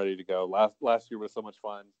I'm ready to go. Last year was so much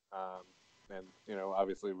fun, and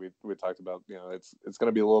obviously we talked about it's going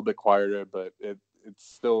to be a little bit quieter, but it's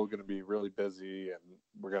still going to be really busy, and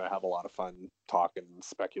we're going to have a lot of fun talking and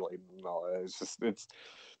speculating and all that.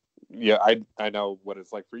 I know what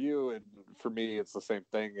it's like for you, and for me, it's the same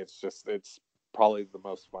thing. It's probably the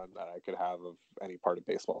most fun that I could have of any part of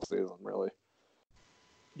baseball season, really.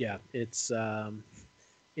 Yeah, it's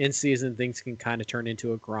in season, things can kind of turn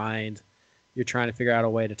into a grind. You're trying to figure out a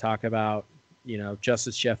way to talk about,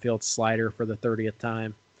 Justice Sheffield's slider for the 30th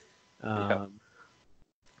time.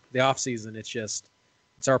 The off season, it's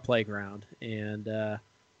our playground, and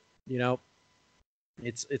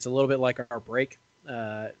it's a little bit like our break.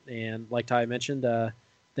 And like Ty mentioned,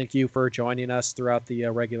 thank you for joining us throughout the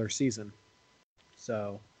regular season.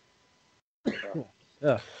 So,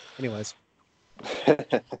 anyways,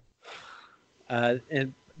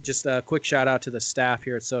 and just a quick shout out to the staff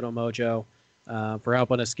here at Soto Mojo for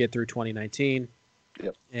helping us get through 2019.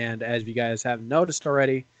 Yep. And as you guys have noticed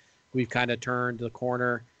already, we've kind of turned the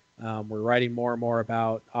corner. We're writing more and more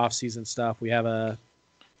about off-season stuff. We have a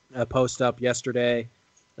post up yesterday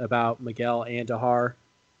about Miguel Andujar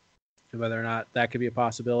and whether or not that could be a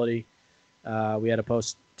possibility. We had a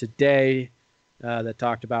post today that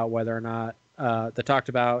talked about whether or not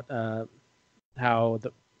how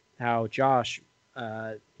Josh,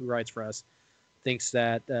 who writes for us, thinks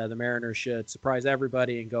that the Mariners should surprise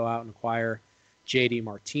everybody and go out and acquire JD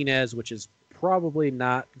Martinez, which is probably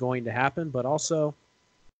not going to happen, but also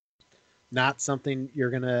not something we're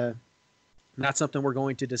going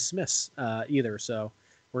to dismiss either. So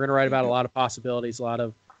We're going to write about a lot of possibilities, a lot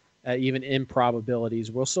of even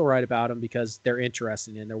improbabilities. We'll still write about them because they're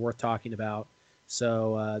interesting and they're worth talking about.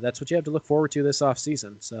 So that's what you have to look forward to this off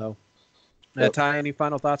season. So, Ty, any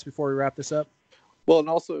final thoughts before we wrap this up? Well, and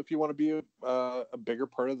also, if you want to be a bigger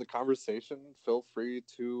part of the conversation, feel free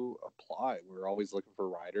to apply. We're always looking for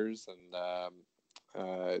writers, and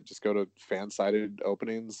just go to fan-sided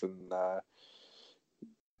openings and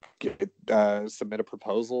submit a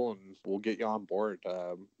proposal, and we'll get you on board.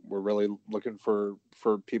 We're really looking for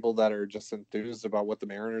people that are just enthused about what the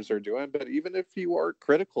Mariners are doing. But even if you are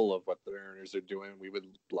critical of what the Mariners are doing, we would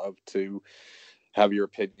love to have your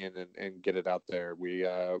opinion and get it out there.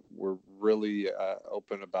 We're really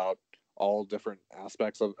open about all different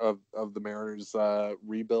aspects of the Mariners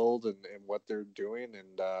rebuild and what they're doing.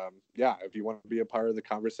 And if you want to be a part of the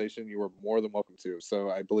conversation, you are more than welcome to.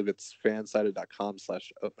 So I believe it's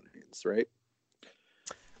fansided.com/openings, right?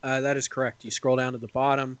 That is correct. You scroll down to the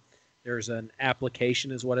bottom. There's an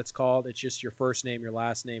application is what it's called. It's just your first name, your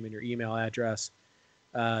last name, and your email address.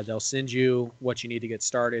 They'll send you what you need to get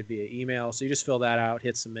started via email. So you just fill that out,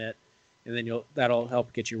 hit submit, and then that'll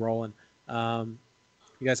help get you rolling.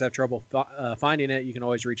 You guys have trouble finding it, you can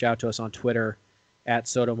always reach out to us on Twitter at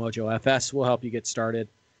SotoMojoFS. We'll help you get started.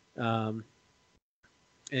 And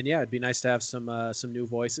yeah, it'd be nice to have some new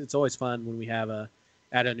voice. It's always fun when we add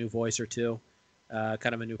a new voice or two,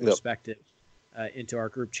 kind of a new perspective into our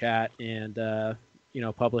group chat and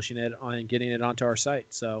publishing it and getting it onto our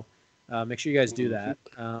site. So make sure you guys do that.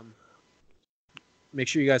 Make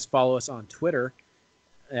sure you guys follow us on Twitter,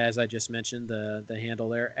 as I just mentioned, the handle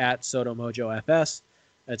there at SotoMojoFS.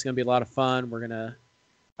 It's going to be a lot of fun.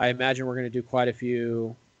 I imagine we're going to do quite a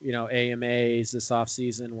few, AMAs this off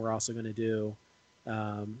season. We're also going to do,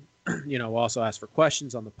 we'll also ask for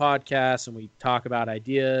questions on the podcast, and we talk about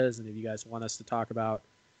ideas. And if you guys want us to talk about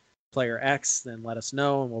player X, then let us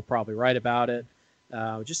know, and we'll probably write about it.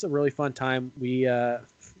 Just a really fun time. The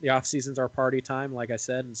off season's our party time, like I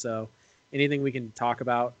said. And so anything we can talk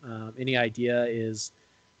about, any idea is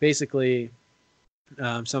basically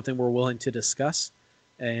something we're willing to discuss.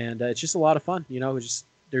 And it's just a lot of fun,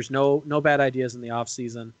 there's no bad ideas in the off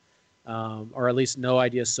season, or at least no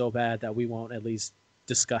ideas so bad that we won't at least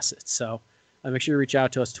discuss it. So make sure you reach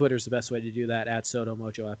out to us. Twitter's the best way to do that, at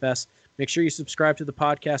SotoMojoFS. Make sure you subscribe to the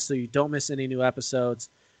podcast so you don't miss any new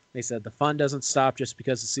episodes. They said the fun doesn't stop just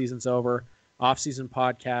because the season's over. Off-season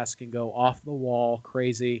podcasts can go off the wall,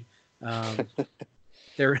 crazy.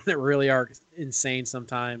 They really are insane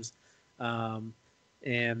sometimes.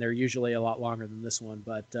 And they're usually a lot longer than this one.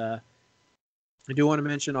 But I do want to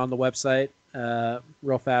mention on the website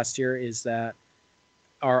real fast here is that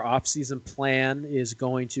our off-season plan is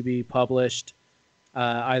going to be published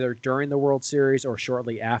either during the World Series or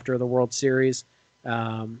shortly after the World Series.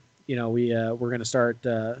 We're going to start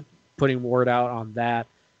putting word out on that.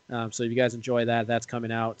 So if you guys enjoy that, that's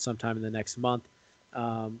coming out sometime in the next month.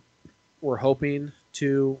 We're hoping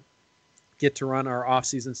to get to run our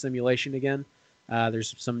off-season simulation again.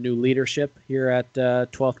 There's some new leadership here at here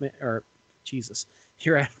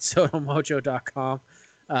at SotoMojo.com.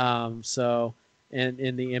 So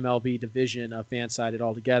in the MLB division of Fansided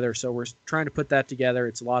altogether. So we're trying to put that together.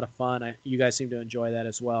 It's a lot of fun. You guys seem to enjoy that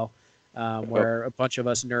as well. Where a bunch of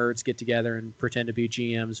us nerds get together and pretend to be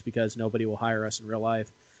GMs because nobody will hire us in real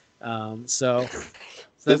life. So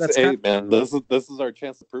this is our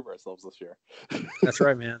chance to prove ourselves this year. That's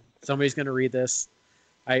right, man. Somebody's going to read this.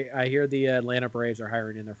 I hear the Atlanta Braves are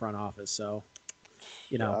hiring in their front office, so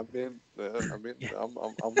I'm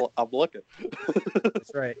looking.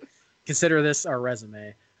 That's right. Consider this our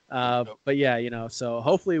resume. But yeah, so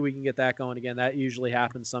hopefully we can get that going again. That usually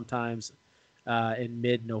happens sometimes in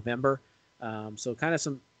mid-November. So kind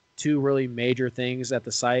of two really major things at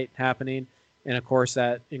the site happening. And of course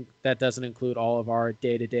that doesn't include all of our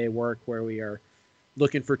day-to-day work where we are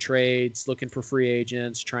looking for trades, looking for free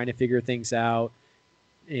agents, trying to figure things out,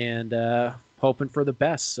 and hoping for the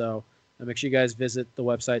best. So make sure you guys visit the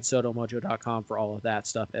website SotoMojo.com for all of that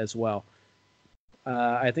stuff as well.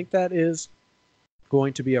 I think that is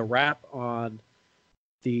going to be a wrap on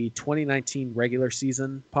the 2019 regular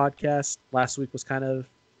season podcast. Last week was kind of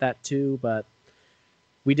that too, but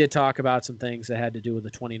we did talk about some things that had to do with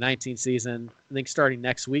the 2019 season. I think starting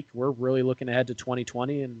next week, we're really looking ahead to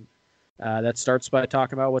 2020, and that starts by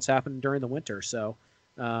talking about what's happened during the winter. So,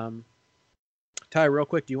 Ty, real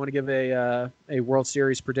quick, do you want to give a World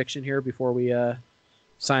Series prediction here before we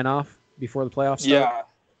sign off before the playoffs start? Yeah.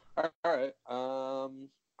 All right. I'm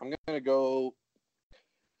gonna go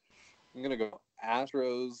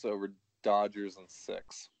Astros over Dodgers in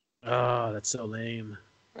 6. Oh, that's so lame.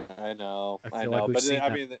 I know. I feel like we've seen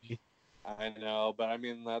that. I know, but I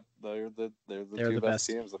mean that they're the two best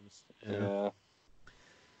teams. Yeah.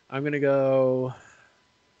 I'm gonna go.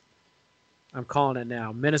 I'm calling it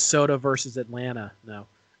now. Minnesota versus Atlanta. No.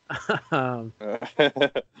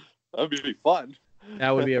 That'd be fun.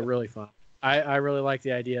 That would be a really fun. I really like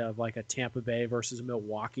the idea of like a Tampa Bay versus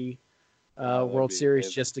Milwaukee World Series,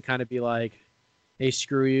 amazing. Just to kind of be like, hey,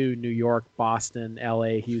 screw you, New York, Boston,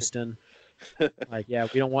 LA, Houston. Like, yeah,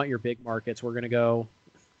 we don't want your big markets. We're gonna go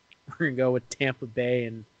with Tampa Bay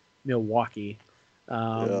and Milwaukee.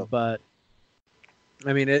 But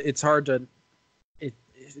I mean, it's hard to.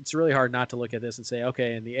 It's really hard not to look at this and say,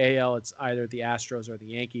 okay, in the AL, it's either the Astros or the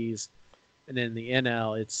Yankees, and then in the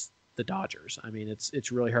NL, it's the Dodgers. I mean,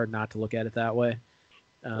 it's really hard not to look at it that way.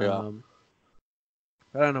 But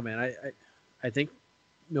I don't know, man. I think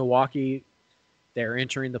Milwaukee, they're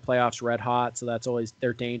entering the playoffs red hot, so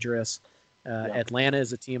they're dangerous. Atlanta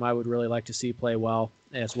is a team I would really like to see play well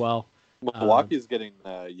as well. Milwaukee's getting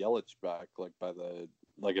Yelich back,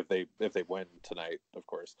 if they win tonight, of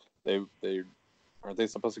course. They aren't they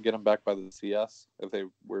supposed to get him back by the CS if they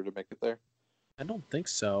were to make it there? I don't think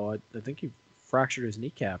so. I think he fractured his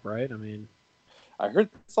kneecap, right? I mean, I heard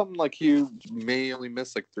something like he may only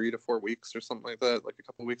miss like 3 to 4 weeks or something like that, like a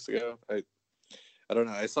couple of weeks ago. I don't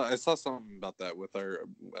know. I saw something about that with our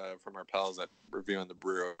from our pals at Reviewing the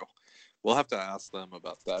Brew. We'll have to ask them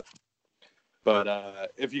about that.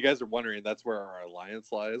 But if you guys are wondering, that's where our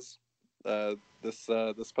alliance lies this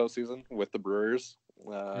postseason with the Brewers.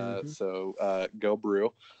 So go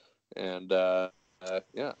Brew, and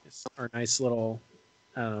it's our nice little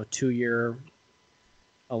 2-year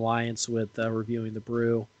alliance with Reviewing the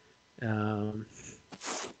Brew.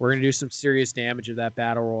 We're gonna do some serious damage if that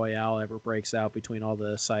battle royale ever breaks out between all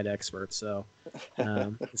the site experts. So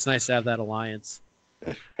it's nice to have that alliance.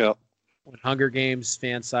 Yeah. When Hunger Games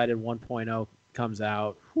Fan-Sided 1.0 comes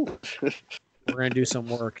out, we're gonna do some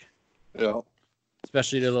work. Yeah.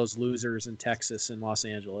 Especially to those losers in Texas and Los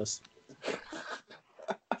Angeles.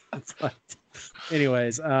 But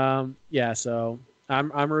anyways, so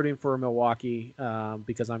I'm rooting for Milwaukee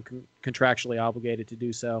because I'm contractually obligated to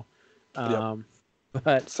do so.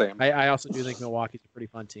 But same. I also do think Milwaukee's a pretty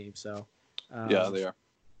fun team. So yeah, they are.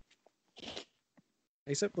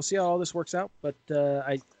 Except we'll see how all this works out. But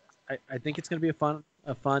I think it's going to be a fun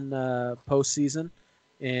postseason,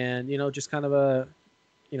 and just kind of a.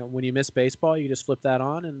 When you miss baseball, you just flip that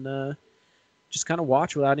on and just kind of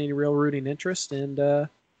watch without any real rooting interest. And I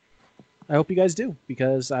hope you guys do,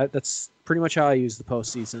 because that's pretty much how I use the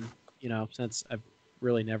postseason, since I've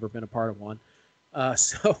really never been a part of one.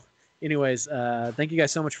 So anyways, thank you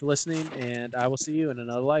guys so much for listening, and I will see you in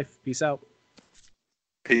another life. Peace out.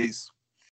 Peace.